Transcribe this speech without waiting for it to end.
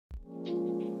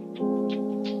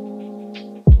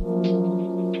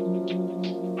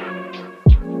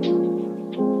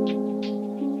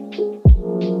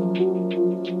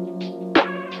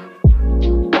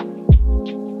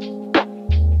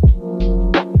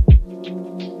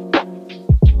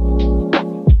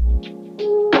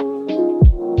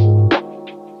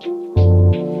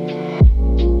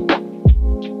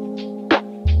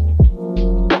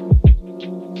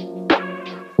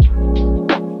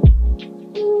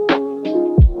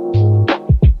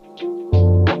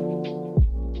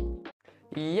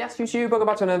Yes, YouTube, welcome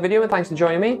back to another video and thanks for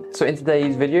joining me. So in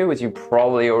today's video, as you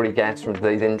probably already guessed from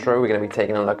today's intro, we're going to be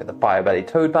taking a look at the fire-bellied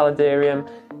toad paludarium.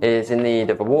 It's in need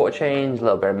of a water change, a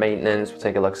little bit of maintenance. We'll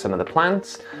take a look at some of the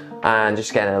plants and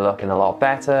just getting it looking a lot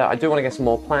better. I do want to get some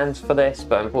more plants for this,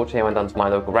 but unfortunately I went down to my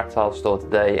local reptile store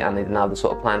today and they didn't have the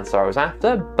sort of plants that I was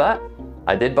after, but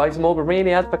I did buy some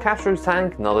Auberginias for Castro's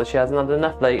tank, not that she hasn't had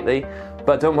enough lately.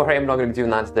 But don't worry, I'm not going to be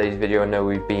doing that in today's video. I know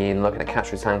we've been looking at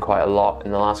Castro's tank quite a lot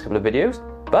in the last couple of videos,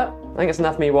 but I think it's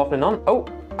enough of me waffling on. Oh,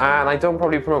 and I don't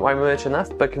probably promote my merch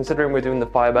enough, but considering we're doing the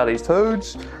fire-bellied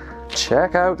toads,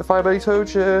 check out the fire-bellied toad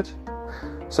shirt.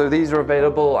 So these are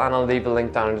available, and I'll leave a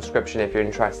link down in the description if you're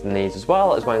interested in these as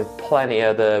well as plenty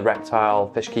of the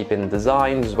reptile fish keeping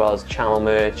designs, as well as channel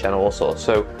merch and all sorts.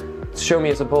 So show me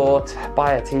your support,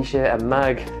 buy a t-shirt, a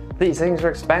mug. These things are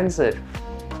expensive.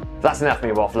 That's enough of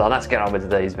me waffling on, let's get on with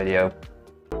today's video.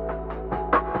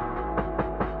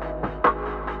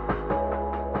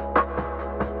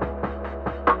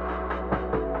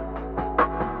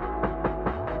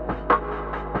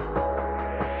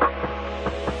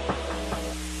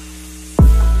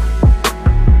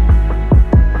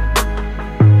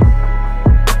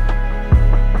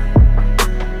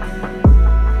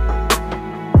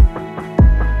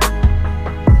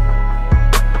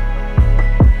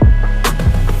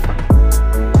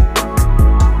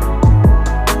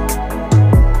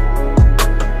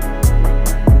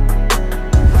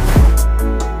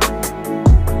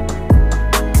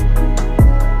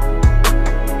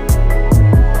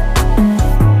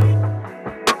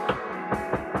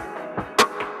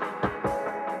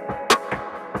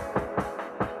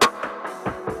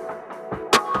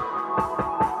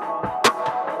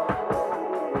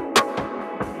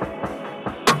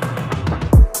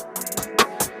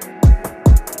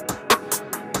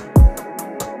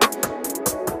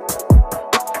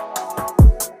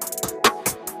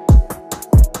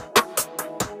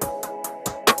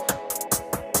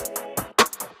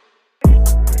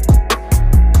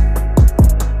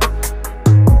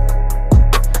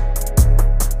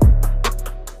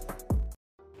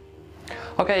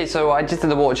 Okay, so I just did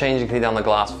the water change and clean down the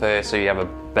glass first so you have a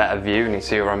better view and you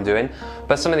see what I'm doing.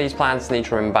 But some of these plants need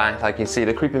trimming back. Like you see,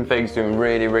 the creeping fig's doing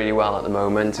really well at the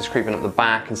moment. It's creeping up the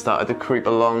back and started to creep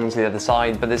along to the other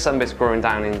side, but there's some bits growing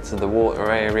down into the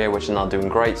water area which are not doing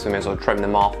great, so we may as well trim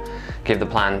them off, give the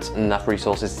plant enough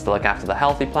resources to look after the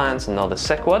healthy plants and not the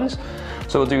sick ones.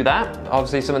 So we'll do that.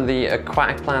 Obviously some of the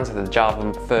aquatic plants like the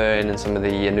Java fern and some of the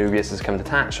Anubias has come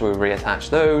detached, so we'll reattach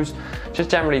those. Just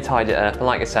generally tidy it up, and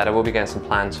like I said, I will be getting some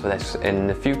plants for this in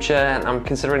the future, and I'm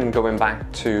considering going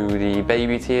back to the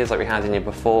baby tiers like we had in here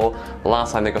before. The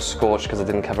last time they got scorched because I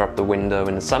didn't cover up the window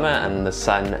in the summer and the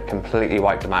sun completely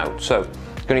wiped them out. So,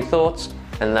 got any thoughts?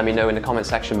 And let me know in the comment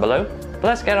section below. But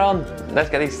let's get on. Let's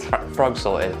get these frogs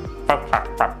sorted.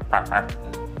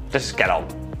 Just get on.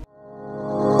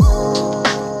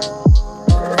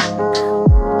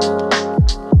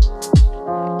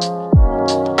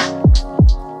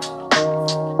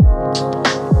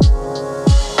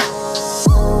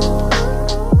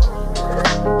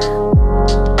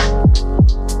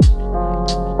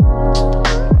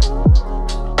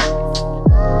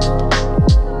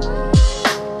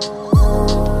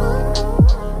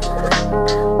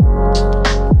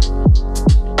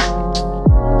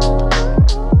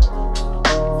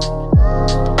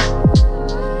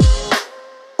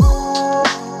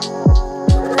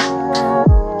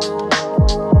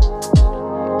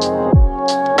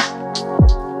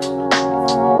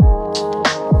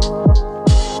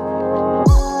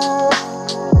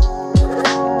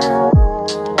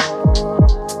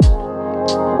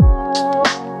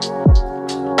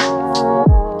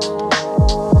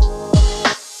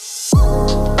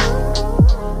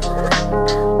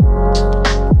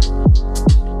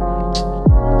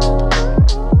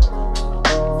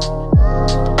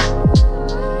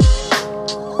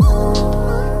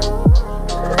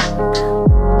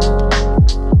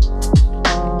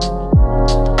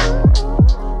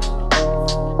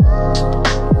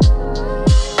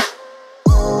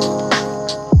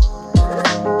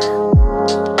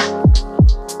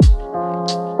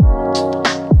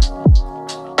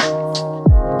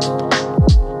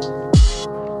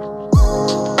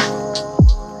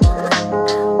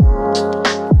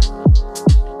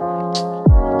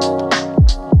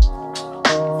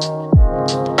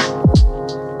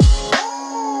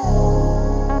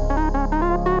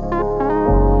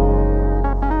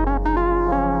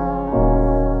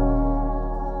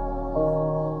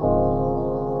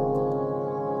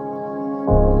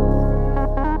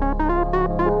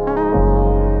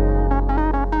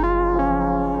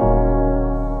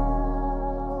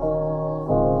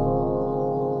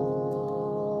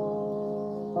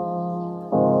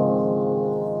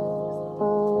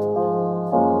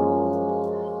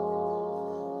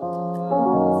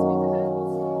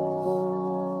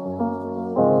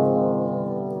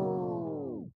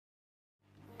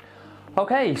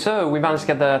 Okay, so we managed to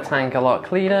get the tank a lot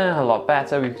cleaner, a lot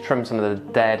better. We've trimmed some of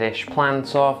the deadish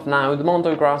plants off. Now, the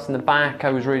Mondo grass in the back,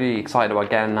 I was really excited about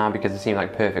getting now because it seemed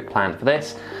like a perfect plant for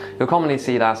this. You'll commonly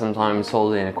see that sometimes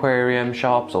sold in aquarium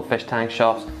shops or fish tank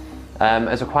shops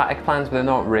as aquatic plants, but they're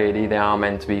not really. They are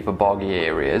meant to be for boggy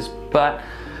areas. But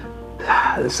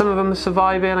some of them are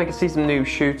surviving. I can see some new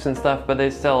shoots and stuff, but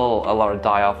there's still a lot of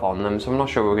die-off on them, so I'm not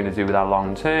sure what we're going to do with that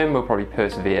long term. We'll probably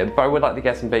persevere, but I would like to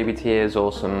get some baby tears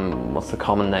or some, what's the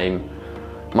common name?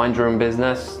 Mind your own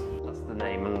business. That's the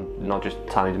name, and not just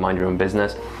telling you to mind your own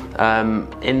business.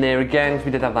 In there again, because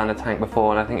we did have that in a tank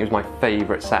before, and I think it was my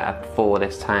favourite setup for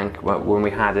this tank when we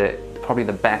had it. Probably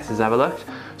the best it's ever looked.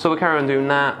 So we'll carry on doing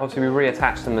that. Obviously we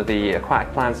reattached some of the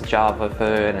aquatic plants, the Java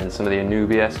fern and some of the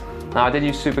Anubias. Now I did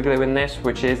use super glue in this,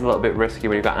 which is a little bit risky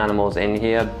when you've got animals in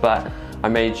here, but I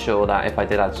made sure that if I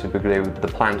did add super glue, the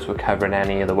plants were covering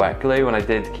any of the wet glue, and I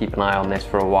did keep an eye on this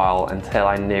for a while until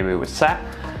I knew it was set.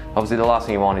 Obviously the last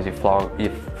thing you want is your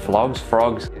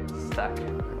frogs get stuck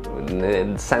with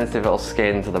the sensitive little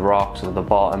skin to the rocks at the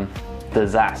bottom.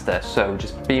 Disaster, so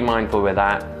just be mindful with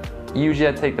that. Usually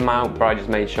I'd take them out, but I just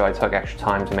made sure I took extra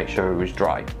time to make sure it was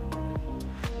dry.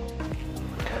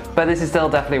 But this is still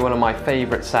definitely one of my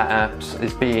favourite setups.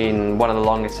 It's been one of the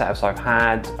longest setups I've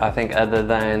had, I think, other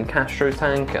than Castro's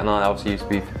tank, and I obviously used to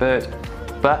be for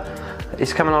Bert. But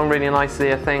it's coming on really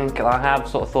nicely, I think. I have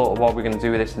sort of thought of what we're going to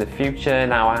do with this in the future.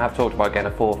 Now I have talked about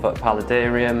getting a 4-foot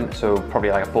paludarium, so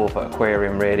probably like a 4-foot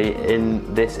aquarium really,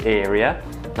 in this area.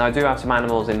 Now I do have some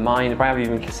animals in mind, but I haven't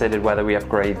even considered whether we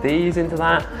upgrade these into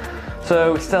that.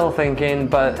 So still thinking,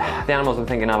 but the animals I'm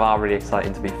thinking of are really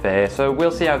exciting, to be fair. So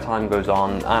we'll see how time goes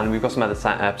on, and we've got some other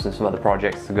setups and some other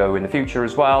projects to go in the future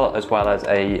as well as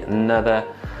another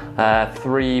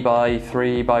 3 by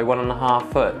 3 by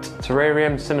 1.5 foot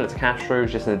terrarium, similar to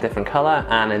Castro's, just in a different colour,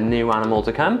 and a new animal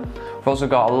to come. We've also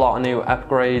got a lot of new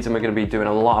upgrades, and we're going to be doing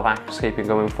a lot of aquascaping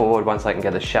going forward once I can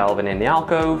get the shelving in the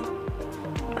alcove.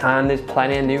 And there's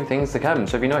plenty of new things to come.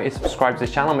 So if you're not yet subscribed to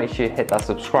this channel, make sure you hit that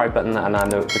subscribe button and that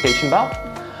notification bell.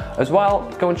 As well,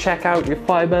 go and check out your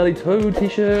Fire-Bellied Toad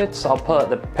t-shirts. I'll put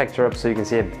the picture up so you can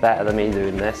see it better than me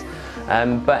doing this.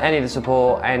 But any of the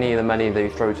support, any of the money that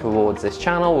you throw towards this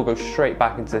channel will go straight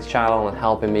back into this channel and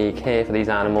helping me care for these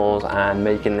animals and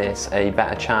making this a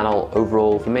better channel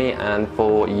overall for me and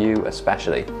for you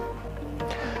especially.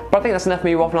 But I think that's enough of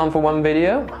me waffling on for one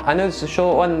video. I know this is a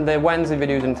short one. The Wednesday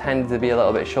videos intended to be a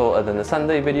little bit shorter than the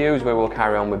Sunday videos, where we'll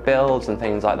carry on with builds and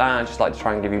things like that. I just like to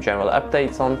try and give you general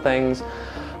updates on things.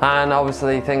 And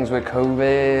obviously things with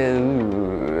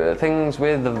COVID, things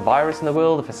with the virus in the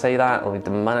world, if I say that, it'll be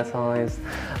demonetized.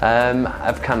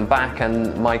 I've come back,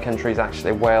 and my country's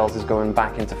actually, Wales, is going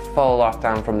back into full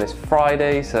lockdown from this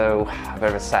Friday, so a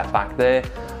bit of a setback there.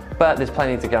 But there's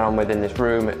plenty to get on with in this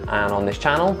room and on this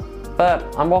channel. But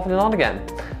I'm waffling on again.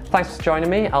 Thanks for joining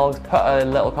me. I'll put a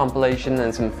little compilation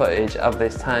and some footage of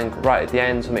this tank right at the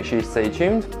end, so make sure you stay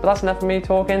tuned. But that's enough of me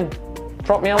talking.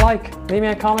 Drop me a like, leave me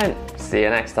a comment. See you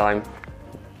next time.